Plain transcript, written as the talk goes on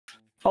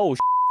Oh,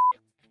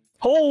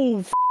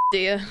 oh,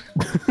 Dear.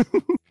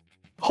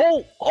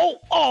 oh,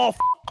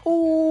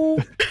 oh.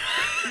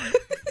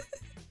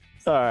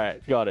 All right,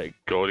 got it.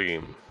 Got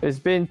him. It's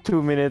been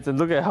 2 minutes, and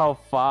look at how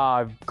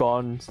far I've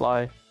gone,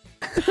 Sly.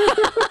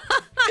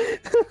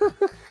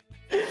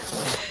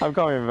 I'm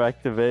coming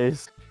back to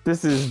base.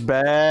 This is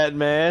bad,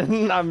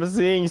 man. I'm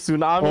seeing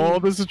tsunami. Oh,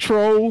 there's a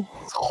troll.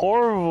 It's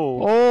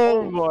horrible.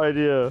 Oh, Horrible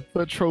idea.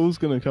 that troll's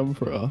gonna come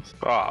for us.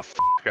 Ah, f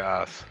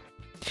ass.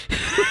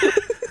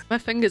 My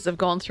fingers have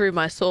gone through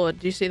my sword.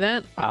 Do you see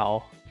that?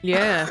 Ow.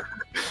 Yeah.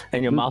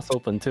 And your mouth's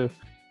open too.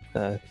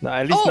 At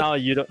least now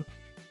you don't.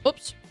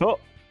 Oops. Oh,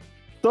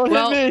 don't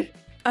Well, hit me.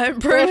 I Don't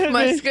improved hit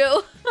my me.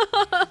 skill.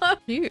 What are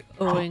you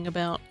oohing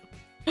about?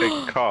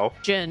 Hey, Carl.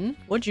 Jen,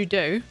 what'd you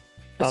do?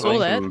 I Nothing. saw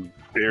that. Some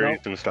berries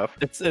and stuff.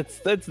 It's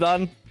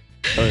done.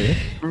 Oh yeah.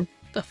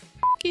 The f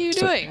are you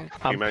doing?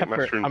 You make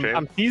mushroom jam?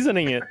 I'm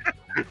seasoning it.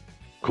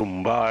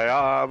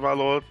 Kumbaya, my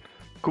lord.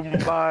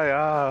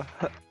 Kumbaya.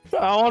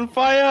 I'm on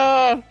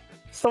fire.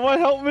 Someone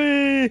help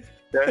me.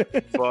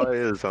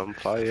 Fire's on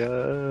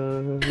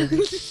fire.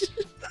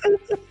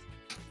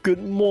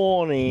 Good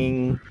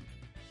morning.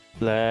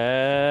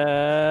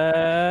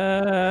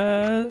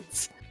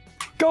 Let's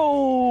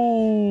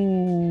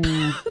go.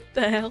 What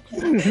the hell?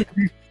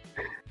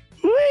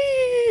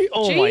 Whee!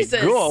 Oh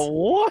Jesus. my god,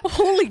 what?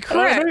 Holy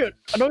crap.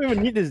 I don't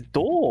even need this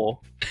door.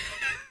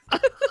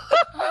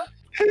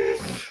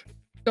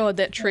 God,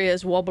 that tree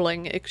is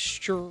wobbling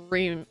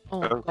extreme.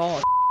 Oh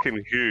god.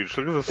 Fucking huge.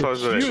 Look at the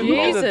size of that. Dude, look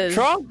at the Jesus.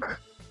 trunk.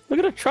 Look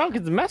at the trunk,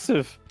 it's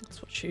massive.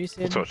 That's what she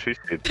said. That's what she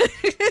said.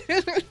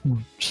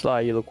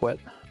 Sly, you look wet.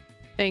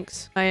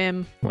 Thanks. I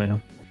am.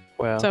 Well,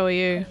 Wow. So are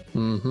you.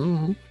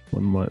 Mm-hmm.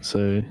 one might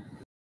say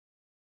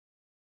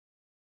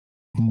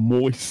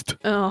moist.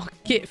 Oh,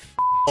 get f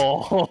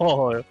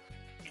Oh,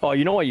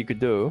 you know what you could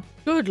do?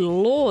 Good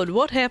lord,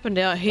 what happened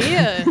out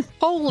here?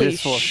 Holy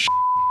This was sh!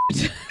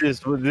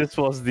 this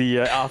was the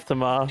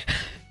aftermath.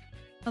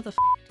 How the f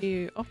do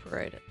you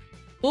operate it?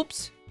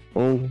 Oops.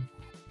 Oh.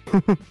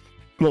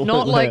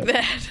 Not like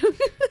that.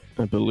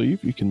 I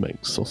believe you can make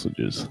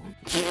sausages.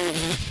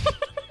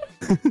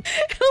 How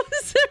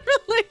is it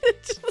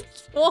related to the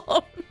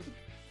swamp?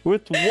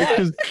 With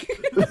what?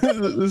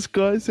 Because there's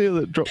guys here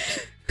that drops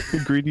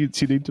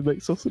ingredients you need to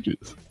make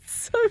sausages.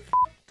 So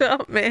f***ed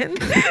up, man.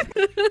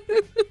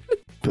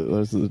 But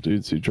those are the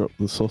dudes who drop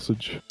the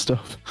sausage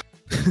stuff.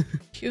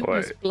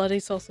 Goodness, Wait. bloody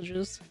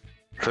sausages.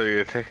 So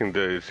you're attacking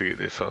dudes to get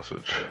their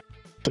sausage.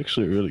 It's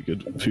actually a really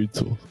good food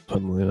source,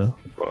 funnily enough.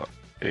 What?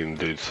 Eating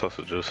dudes'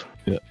 sausages.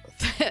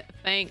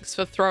 Thanks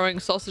for throwing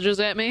sausages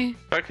at me.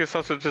 Take your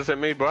sausages at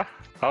me, bruh.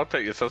 I'll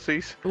take your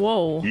sausages.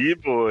 Whoa. Yeah,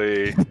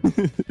 boy.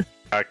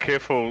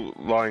 Careful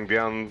lying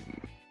down,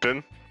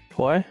 Din,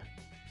 Why?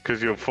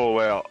 because you'll fall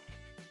out.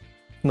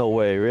 No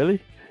way,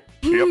 really?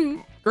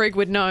 Yep. Greg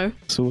would know.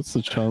 So what's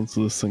the chance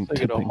of this thing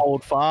You're gonna tipping?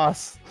 hold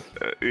fast.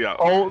 Yeah.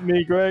 Hold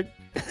me, Greg.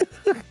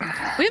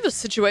 We have a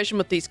situation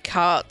with these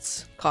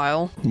carts,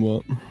 Kyle.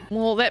 What?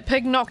 Well, that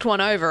pig knocked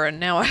one over and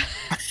now I...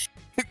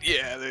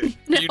 Yeah,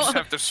 you just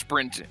have to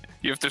sprint.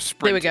 You have to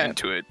sprint go.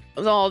 into it.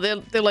 Oh,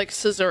 they're like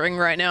scissoring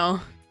right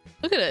now.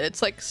 Look at it.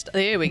 It's like...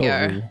 There we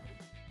go.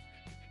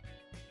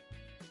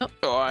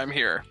 Oh, I'm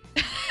here.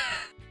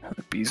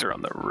 The bees are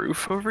on the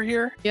roof over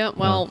here. Yeah,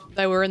 well,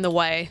 they were in the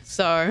way,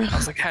 so... I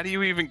was like, how do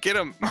you even get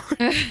them?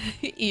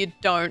 You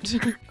don't.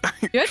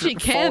 You actually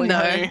can,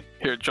 though.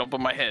 Here, jump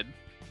on my head.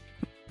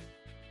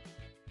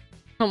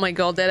 Oh my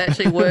god, that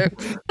actually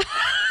worked.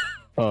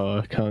 Oh,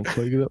 I can't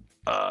click it up.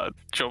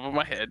 Jump on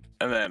my head,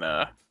 and then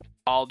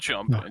I'll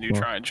jump, and you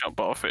try and jump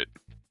off it.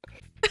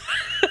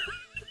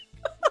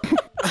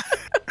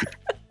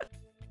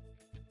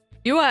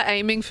 You are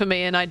aiming for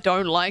me, and I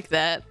don't like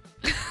that.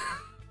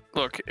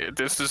 Look,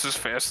 this is as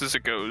fast as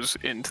it goes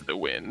into the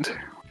wind.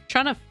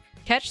 Trying to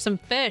catch some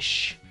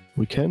fish.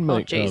 We can Oh,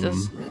 make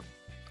Jesus.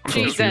 I'm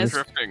Jesus.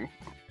 drifting.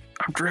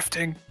 I'm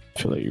drifting. I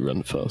feel like you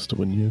run faster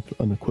when you're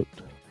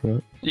unequipped,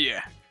 right?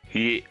 Yeah.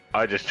 Yeah,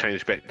 I just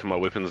changed back to my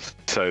weapons,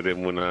 so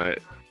then when I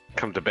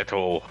come to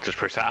battle, just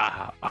press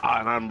R,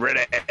 and I'm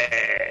ready.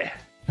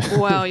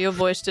 Wow, your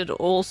voice did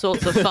all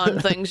sorts of fun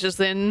things just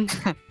then.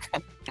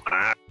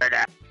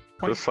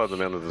 This side of the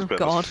mountain is about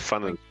God. as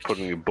fun as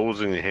putting your balls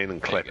in your hand and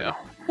There you clapping. go.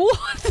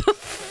 What the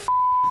f***?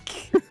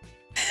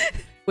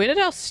 Where did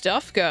our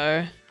stuff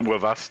go?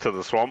 With us to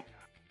the swamp.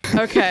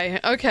 Okay,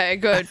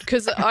 good.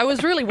 Because I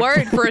was really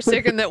worried for a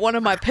second that one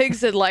of my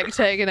pigs had, like,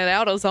 taken it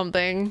out or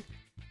something.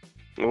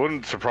 It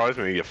wouldn't surprise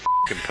me, you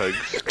fucking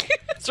pigs.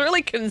 I was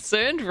really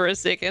concerned for a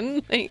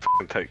second. Fucking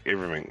take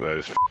everything,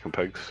 those fucking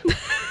pigs.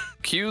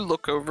 Can you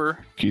look over?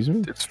 Excuse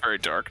me? It's very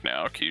dark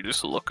now. Can you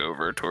just look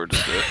over towards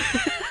the...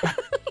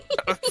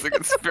 I think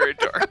it's very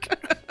dark.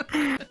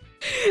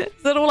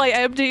 Is that all I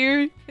am to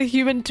you? A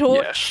human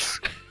torch? Yes.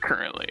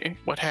 Currently.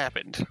 What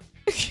happened?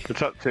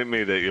 It's up to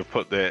me that you've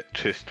put that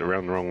chest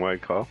around the wrong way,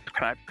 Kyle.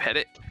 Can I pet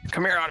it?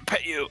 Come here, I want to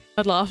pet you.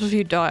 I'd laugh if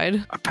you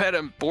died. I pet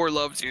him. Boar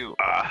loves you.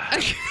 Ah,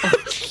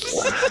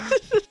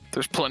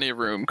 There's plenty of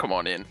room. Come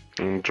on in.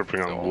 I'm dripping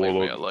That's the on only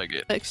way I Warlord. like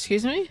it.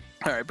 Excuse me?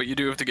 All right, but you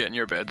do have to get in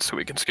your bed so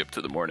we can skip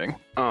to the morning.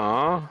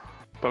 Ah,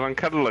 but I'm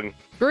cuddling.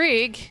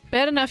 Greg,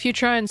 bad enough you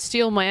try and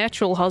steal my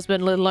actual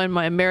husband, let alone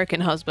my American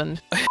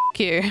husband. F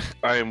you.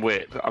 I am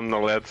wet. I'm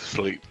not allowed to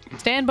sleep.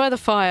 Stand by the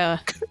fire.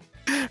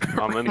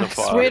 I'm in the I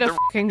swear fire. to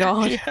fucking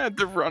God. He had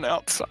to run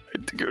outside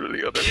to go to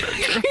the other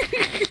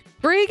bedroom.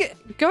 Greg,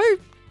 go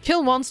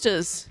kill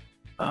monsters.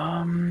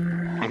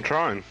 I'm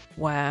trying.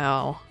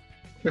 Wow.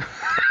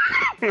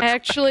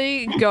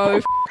 Actually, go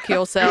f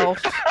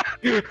yourself.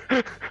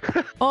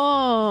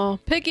 Oh,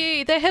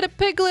 Piggy, they had a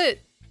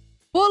piglet.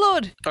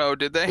 Warlord, Oh,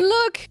 did they?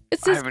 look, it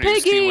I says haven't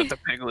even seen Piggy. what the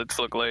piglets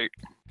look like.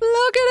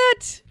 Look at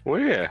it.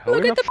 Where?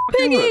 Look Where at the fuck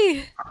is it?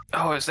 piggy.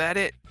 Oh, is that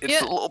it? It's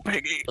Yeah. the little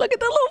piggy. Look at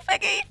the little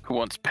piggy. Who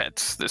wants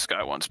pets? This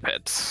guy wants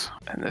pets.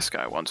 And this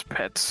guy wants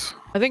pets.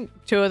 I think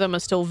two of them are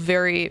still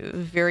very,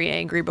 very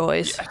angry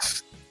boys.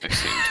 Yes, they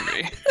seem to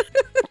be.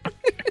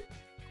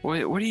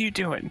 What are you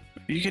doing?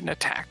 Are you getting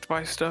attacked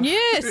by stuff?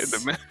 Yes.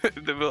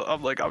 In the middle,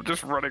 I'm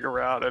just running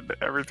around and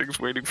everything's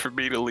waiting for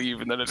me to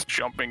leave and then it's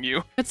jumping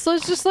you. It's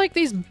just like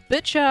these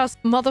bitch ass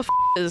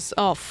motherfuckers.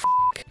 Oh, f.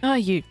 Oh,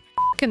 you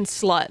fucking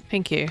slut.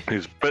 Thank you.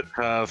 These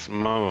bit-ass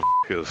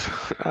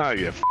motherfuckers. Ah,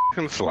 yeah,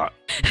 fucking slut.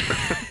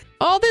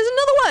 Oh, there's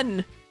another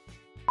one.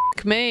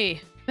 F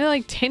me. There are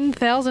like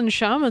 10,000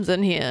 shamans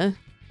in here.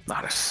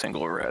 Not a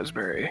single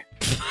raspberry.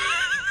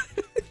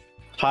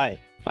 Hi,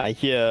 I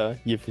hear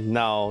you've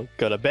now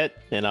got a bed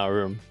in our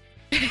room.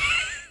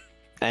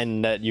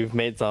 And that you've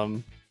made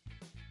some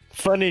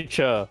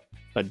furniture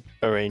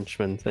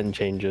arrangements and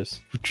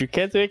changes. Would you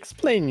care to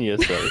explain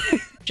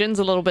yourself? Jin's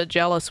a little bit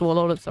jealous,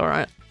 Warlord. It's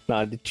alright.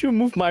 Now, did you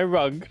move my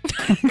rug?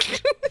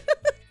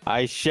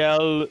 I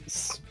shall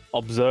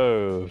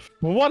observe.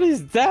 What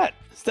is that?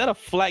 Is that a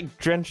flag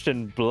drenched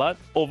in blood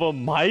over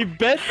my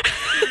bed?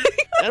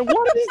 And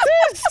what is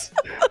this?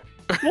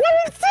 What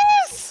is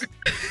this?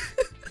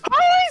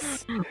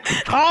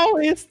 How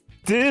is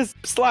this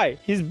Sly?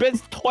 His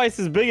bed's twice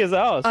as big as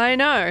ours. I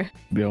know.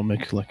 Maybe I'll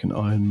make like an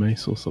iron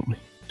mace or something.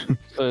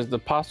 So is the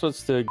password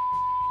still?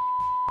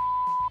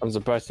 I'm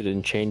surprised it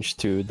didn't change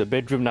to the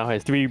bedroom now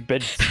has 3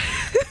 beds.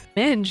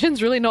 Man,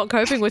 Jin's really not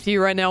coping with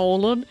you right now,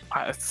 Warlord.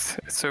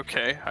 It's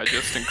okay. I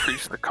just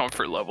increased the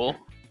comfort level.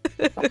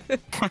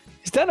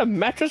 Is that a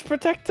mattress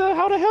protector?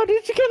 How the hell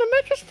did you get a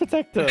mattress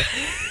protector?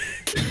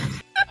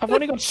 I've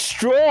only got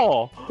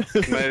straw.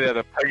 Made out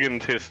of pig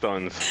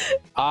intestines.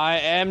 I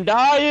am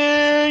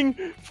dying.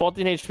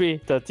 14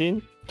 HP.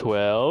 13,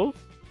 12,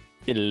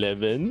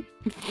 11,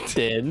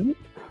 10,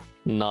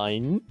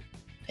 9,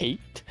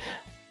 8.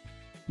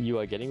 You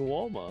are getting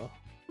warmer.